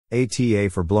ATA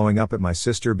for blowing up at my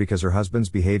sister because her husband's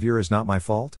behavior is not my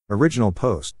fault? Original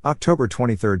post, October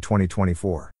 23,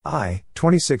 2024. I,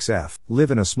 26F,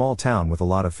 live in a small town with a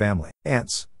lot of family.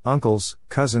 Aunts, uncles,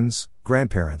 cousins,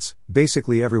 grandparents,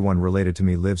 basically everyone related to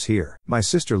me lives here. My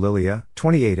sister Lilia,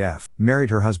 28F, married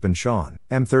her husband Sean,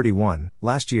 M31,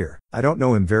 last year. I don't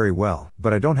know him very well,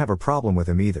 but I don't have a problem with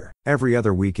him either. Every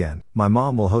other weekend, my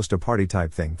mom will host a party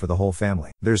type thing for the whole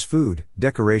family. There's food,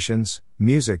 decorations,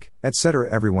 music, etc.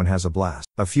 Everyone has a blast.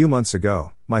 A few months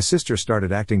ago, my sister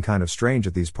started acting kind of strange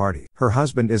at these parties. Her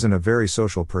husband isn't a very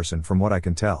social person from what I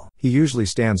can tell. He usually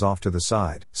stands off to the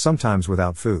side, sometimes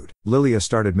without food. Lilia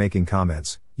started making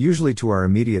comments, usually to our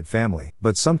immediate family,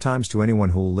 but sometimes to anyone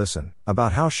who'll listen,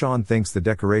 about how Sean thinks the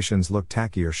decorations look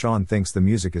tacky or Sean thinks the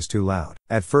music is too loud.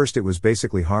 At first it was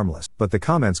basically harmless, but the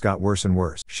comments got worse and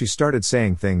worse. She started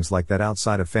saying things like that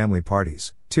outside of family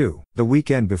parties, too. The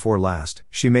weekend before last,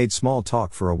 she made small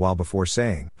talk for a while before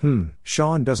saying,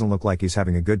 Sean doesn't look like he's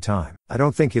having a good time. I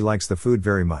don't think he likes the food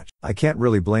very much. I can't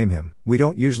really blame him. We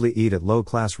don't usually eat at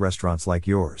low-class restaurants like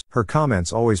yours. Her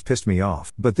comments always pissed me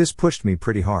off, but this pushed me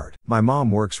pretty hard. My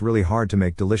mom works really hard to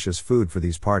make delicious food for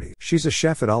these parties. She's a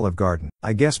chef at Olive Garden.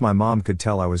 I guess my mom could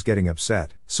tell I was getting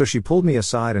upset, so she pulled me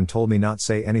aside and told me not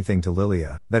say anything to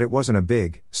Lilia, that it wasn't a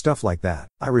big, stuff like that.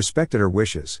 I respected her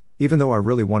wishes, even though I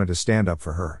really wanted to stand up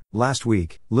for her. Last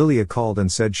week, Lilia called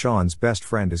and said Sean's best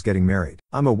friend is getting married.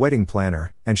 I'm a wedding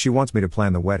planner, and she wants me to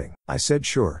plan the wedding. I said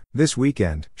sure. This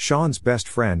weekend, Sean's best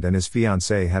friend and his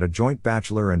fiancée had a joint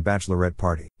bachelor and bachelorette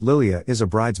party. Lilia is a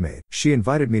bridesmaid. She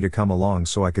invited me to come along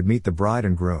so I could meet the bride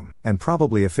and groom, and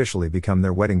probably officially become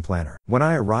their wedding planner. When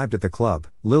I arrived at the club,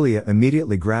 Lilia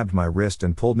immediately grabbed my wrist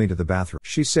and pulled me to the bathroom.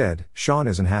 She said, Sean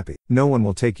isn't happy. No one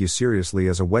will take you seriously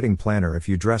as a wedding planner if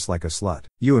you dress like a slut.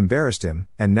 You embarrassed him,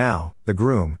 and now, the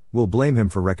groom, will blame him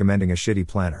for recommending a shitty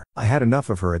planner. I had enough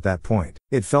of her at that point.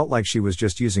 It felt like she was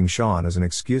just using Sean as an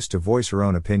excuse to voice her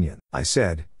own opinion. I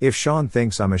said, if Sean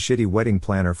thinks I'm a shitty wedding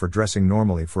planner for dressing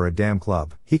normally for a damn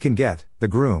club, he can get, the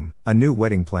groom, a new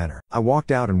wedding planner. I walked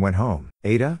out and went home.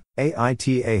 AITAH?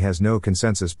 AITAH has no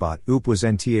consensus bot. Oop was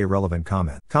NTA relevant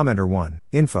comment. Commenter 1.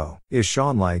 Info. Is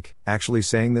Sean actually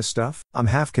saying this stuff? I'm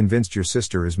half convinced your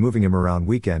sister is moving him around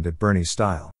weekend at Bernie's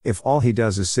style. If all he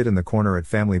does is sit in the corner at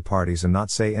family parties and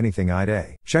not say anything, I'd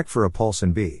A. check for a pulse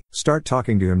and B. start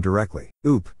talking to him directly.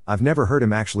 Oop, I've never heard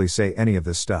him actually say any of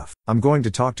this stuff. I'm going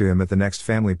to talk to him at the next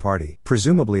family party,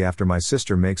 presumably after my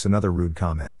sister makes another rude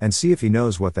comment, and see if he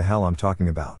knows what the hell I'm talking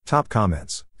about. Top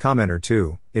comments. Commenter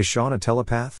 2. Is Sean a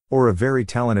telepath? Or a very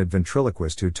talented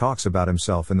ventriloquist who talks about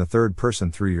himself in the third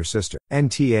person through your sister?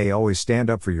 NTA. Always stand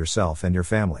up for yourself and your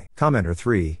family. Commenter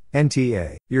 3.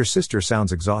 NTA. Your sister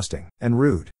sounds exhausting and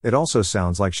rude. It also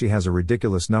sounds like she has a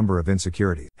ridiculous number of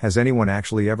insecurities. Has anyone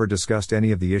actually ever discussed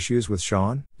any of the issues with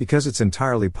Sean? Because it's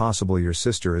entirely possible your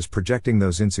sister is projecting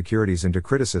those insecurities into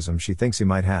criticism she thinks he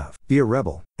might have. Be a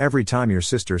rebel. Every time your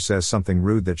sister says something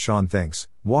rude that Sean thinks,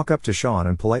 walk up to Sean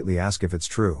and politely ask if it's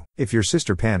true. If your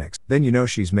sister panics, then you know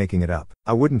she's making it up.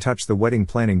 I wouldn't touch the wedding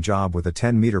planning job with a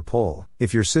 10-meter pole,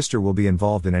 if your sister will be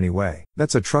involved in any way.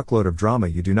 That's a truckload of drama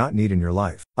you do not need in your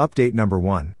life. Update number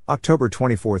 1, October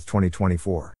 24,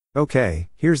 2024. Okay,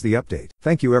 here's the update.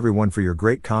 Thank you everyone for your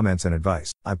great comments and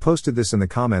advice. I posted this in the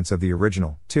comments of the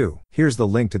original, too. Here's the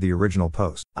link to the original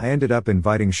post. I ended up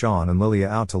inviting Sean and Lilia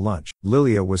out to lunch.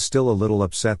 Lilia was still a little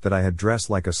upset that I had dressed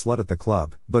like a slut at the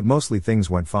club, but mostly things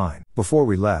went fine. Before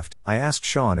we left, I asked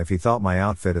Sean if he thought my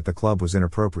outfit at the club was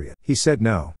inappropriate. He said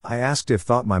no. I asked if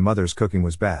thought my mother's cooking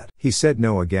was bad. He said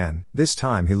no again. This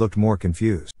time he looked more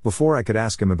confused. Before I could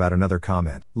ask him about another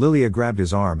comment, Lilia grabbed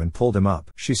his arm and pulled him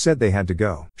up. She said they had to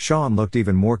go. Sean looked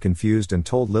even more confused and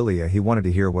told Lilia he wanted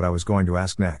to hear what I was going to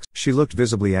ask next. She looked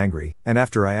visibly angry, and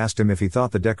after I asked him if he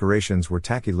thought the decorations were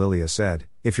tacky, Lilia said,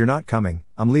 if you're not coming,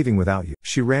 I'm leaving without you.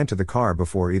 She ran to the car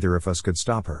before either of us could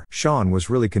stop her. Sean was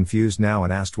really confused now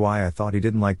and asked why I thought he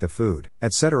didn't like the food,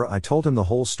 etc. I told him the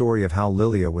whole story of how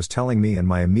Lilia was telling me and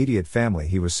my immediate family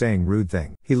he was saying rude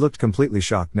things. He looked completely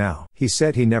shocked now. He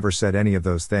said he never said any of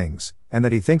those things, and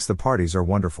that he thinks the parties are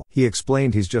wonderful. He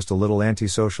explained he's just a little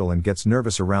antisocial and gets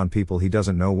nervous around people he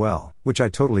doesn't know well, which I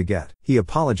totally get. He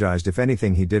apologized if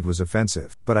anything he did was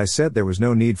offensive, but I said there was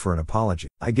no need for an apology.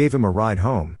 I gave him a ride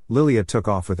home. Lilia took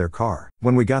off with their car.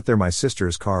 When we got there, my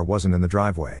sister's car wasn't in the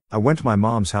driveway. I went to my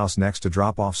mom's house next to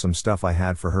drop off some stuff I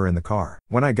had for her in the car.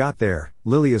 When I got there,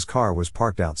 Lilia's car was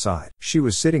parked outside. She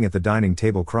was sitting at the dining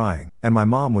table crying, and my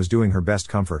mom was doing her best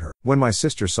to comfort her. When my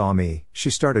sister saw me, she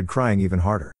started crying even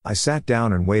harder. I sat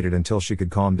down and waited until she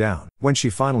could calm down. When she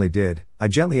finally did, I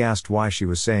gently asked why she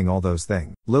was saying all those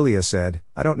things. Lilia said,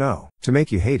 I don't know. To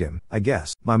make you hate him, I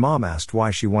guess. My mom asked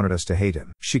why she wanted us to hate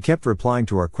him. She kept replying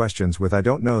to our questions with I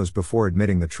don't knows before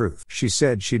admitting the truth. She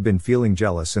said she'd been feeling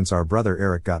jealous since our brother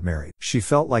Eric got married. She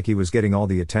felt like he was getting all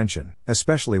the attention,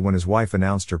 especially when his wife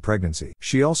announced her pregnancy.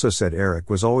 She also said Eric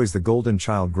was always the golden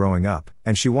child growing up,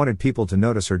 and she wanted people to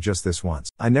notice her just this once.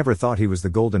 I never thought he was the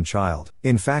golden child.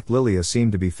 In fact, Lilia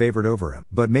seemed to be favored over him.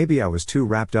 But maybe I was too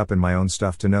wrapped up in my own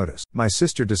stuff to notice. My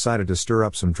sister decided to stir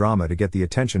up some drama to get the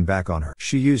attention back on her.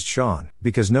 She used Sean,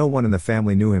 because no one in the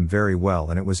family knew him very well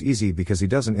and it was easy because he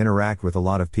doesn't interact with a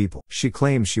lot of people. She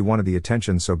claims she wanted the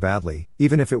attention so badly,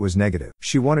 even if it was negative.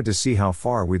 She wanted to see how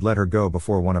far we'd let her go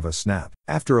before one of us snapped.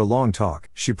 After a long talk,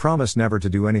 she promised never to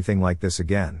do anything like this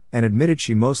again, and admitted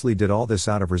she mostly did all this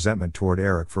out of resentment toward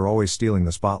Eric for always stealing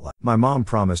the spotlight. My mom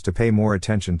promised to pay more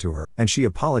attention to her, and she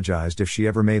apologized if she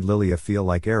ever made Lilia feel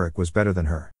like Eric was better than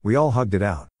her. We all hugged it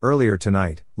out. Earlier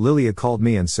tonight, Lilia called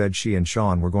me and said she and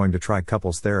Sean were going to try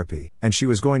couples therapy, and she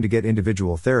was going to get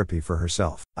individual therapy for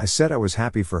herself. I said I was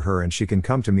happy for her and she can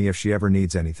come to me if she ever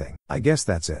needs anything. I guess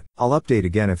that's it. I'll update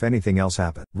again if anything else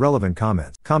happens. Relevant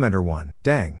comments. Commenter 1.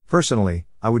 Dang. Personally,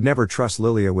 I would never trust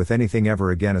Lilia with anything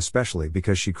ever again, especially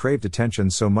because she craved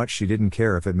attention so much she didn't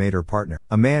care if it made her partner,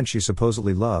 a man she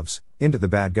supposedly loves, into the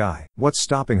bad guy. What's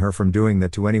stopping her from doing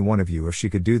that to any one of you if she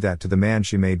could do that to the man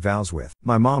she made vows with?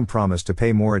 My mom promised to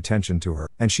pay more attention to her,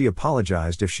 and she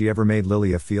apologized if she ever made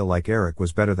Lilia feel like Eric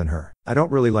was better than her. I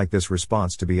don't really like this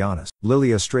response, to be honest.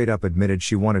 Lilia straight up admitted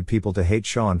she wanted people to hate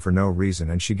Sean for no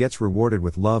reason and she gets rewarded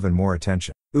with love and more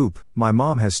attention. Oop, my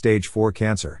mom has stage 4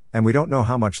 cancer, and we don't know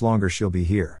how much longer she'll be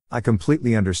here. I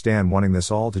completely understand wanting this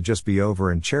all to just be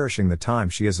over and cherishing the time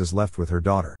she has left with her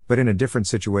daughter. But in a different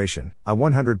situation, I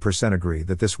 100% agree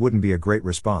that this wouldn't be a great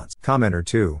response. Commenter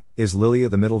 2. Is Lilia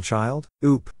the middle child?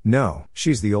 Oop, no,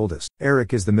 she's the oldest.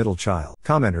 Eric is the middle child.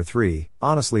 Commenter 3.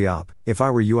 Honestly if I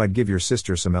were you I'd give your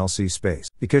sister some LC space.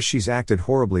 Because she's acted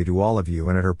horribly to all of you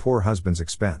and at her poor husband's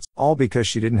expense. All because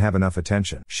she didn't have enough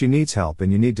attention. She needs help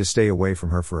and you need to stay away from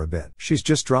her for a bit. She's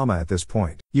just drama at this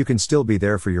point. You can still be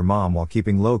there for your mom while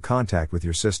keeping low contact with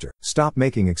your sister. Stop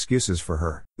making excuses for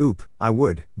her. Oop, I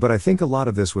would, but I think a lot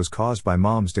of this was caused by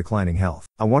mom's declining health.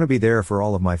 I want to be there for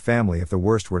all of my family if the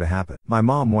worst were to happen. My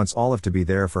mom wants all of to be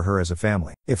there for her as a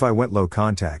family. If I went low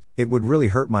contact, it would really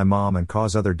hurt my mom and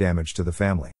cause other damage to the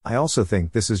family. I also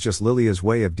think this is just Lilia's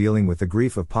way of dealing with the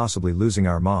grief of possibly losing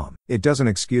our mom. It doesn't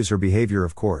excuse her behavior,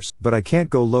 of course, but I can't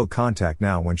go low contact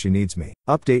now when she needs me.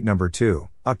 Update number 2.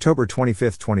 October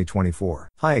 25, 2024.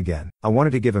 Hi again. I wanted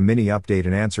to give a mini update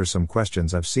and answer some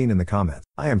questions I've seen in the comments.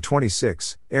 I am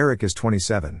 26, Eric is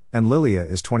 27, and Lilia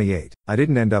is 28. I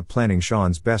didn't end up planning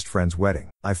Sean's best friend's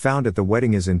wedding. I found out the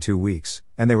wedding is in 2 weeks,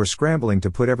 and they were scrambling to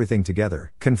put everything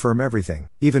together, confirm everything,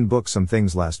 even book some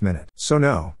things last minute. So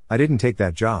no, I didn't take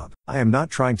that job. I am not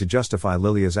trying to justify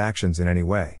Lilia's actions in any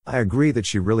way. I agree that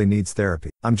she really needs therapy.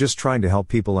 I'm just trying to help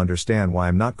people understand why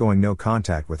I'm not going no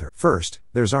contact with her. First,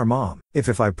 there's our mom.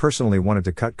 If I personally wanted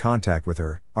to cut contact with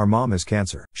her, our mom has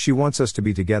cancer. She wants us to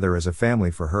be together as a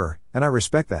family for her, and I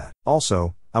respect that.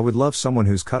 Also, I would love someone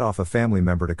who's cut off a family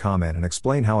member to comment and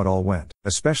explain how it all went,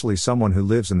 especially someone who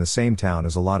lives in the same town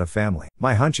as a lot of family.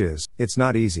 My hunch is, it's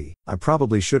not easy. I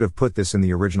probably should have put this in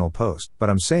the original post, but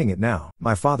I'm saying it now.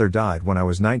 My father died when I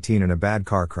was 19 in a bad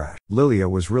car crash. Lilia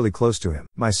was really close to him.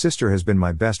 My sister has been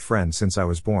my best friend since I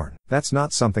was born. That's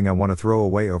not something I want to throw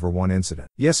away over one incident.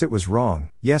 Yes, it was wrong.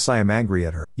 Yes, I am angry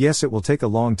at her. Yes, it will take a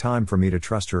long time for me to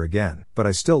trust her again, but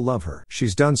I still love her.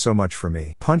 She's done so much for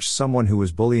me. Punched someone who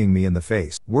was bullying me in the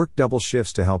face. Worked double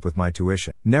shifts to help with my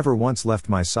tuition. Never once left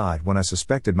my side when I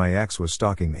suspected my ex was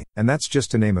stalking me. And that's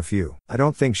just to name a few. I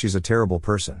don't think she's a terrible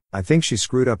person. I think she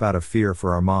screwed up out of fear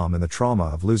for our mom and the trauma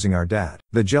of losing our dad.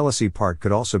 The jealousy part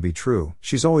could also be true.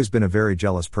 She's always been a very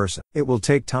jealous person. It will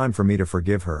take time for me to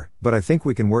forgive her, but I think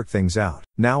we can work things out.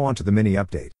 Now on to the mini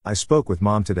update. I spoke with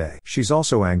mom today. She's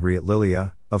also angry at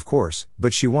Lilia, of course,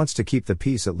 but she wants to keep the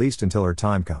peace at least until her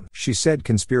time comes. She said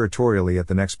conspiratorially at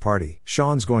the next party,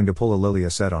 Sean's going to pull a Lilia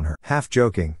set on her. Half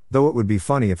joking, though it would be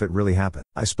funny if it really happened.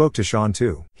 I spoke to Sean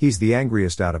too. He's the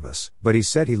angriest out of us, but he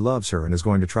said he loves her and is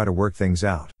going to try to work things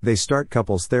out. They start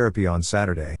couples therapy on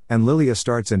Saturday, and Lilia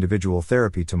starts individual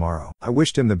therapy tomorrow. I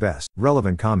wished him the best.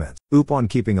 Relevant comments. Oop on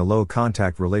keeping a low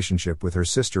contact relationship with her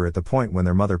sister at the point when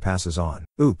their mother passes on.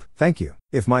 Oop, thank you.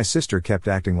 If my sister kept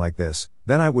acting like this,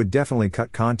 then I would definitely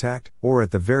cut contact, or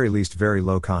at the very least very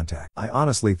low contact. I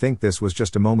honestly think this was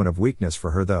just a moment of weakness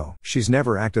for her though. She's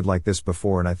never acted like this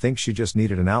before and I think she just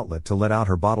needed an outlet to let out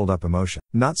her bottled up emotion.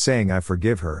 Not saying I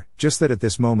forgive her, just that at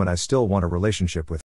this moment I still want a relationship with her.